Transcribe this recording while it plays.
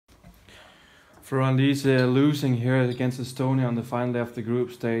Flore and Lise losing here against Estonia on the final day of the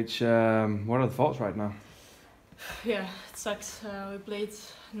group stage. What are the thoughts right now? Yeah, it sucks. We played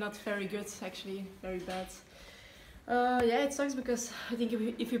not very good, actually, very bad. Yeah, it sucks because I think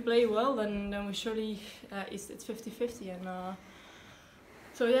if we play well, then we surely it's 50-50, and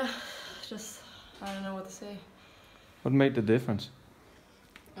so yeah, just I don't know what to say. What made the difference?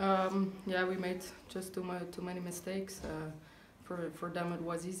 Yeah, we made just too many mistakes. For them it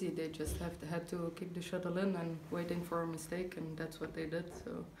was easy. They just had to kick the shuttle in and waiting for a mistake, and that's what they did.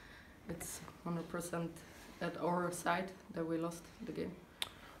 So it's 100% at our side that we lost the game.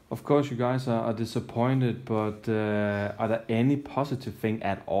 Of course, you guys are disappointed, but are there any positive thing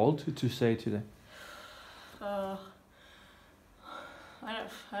at all to say today? I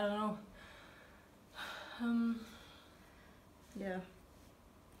don't know. Yeah,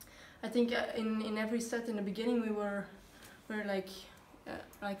 I think in every set in the beginning we were like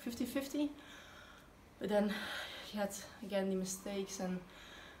 50-50, but then you had again the mistakes, and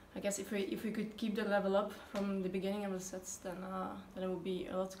I guess if we could keep the level up from the beginning of the sets, then it would be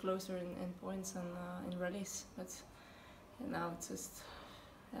a lot closer in points and in rallies. But now it's just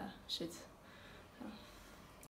shit.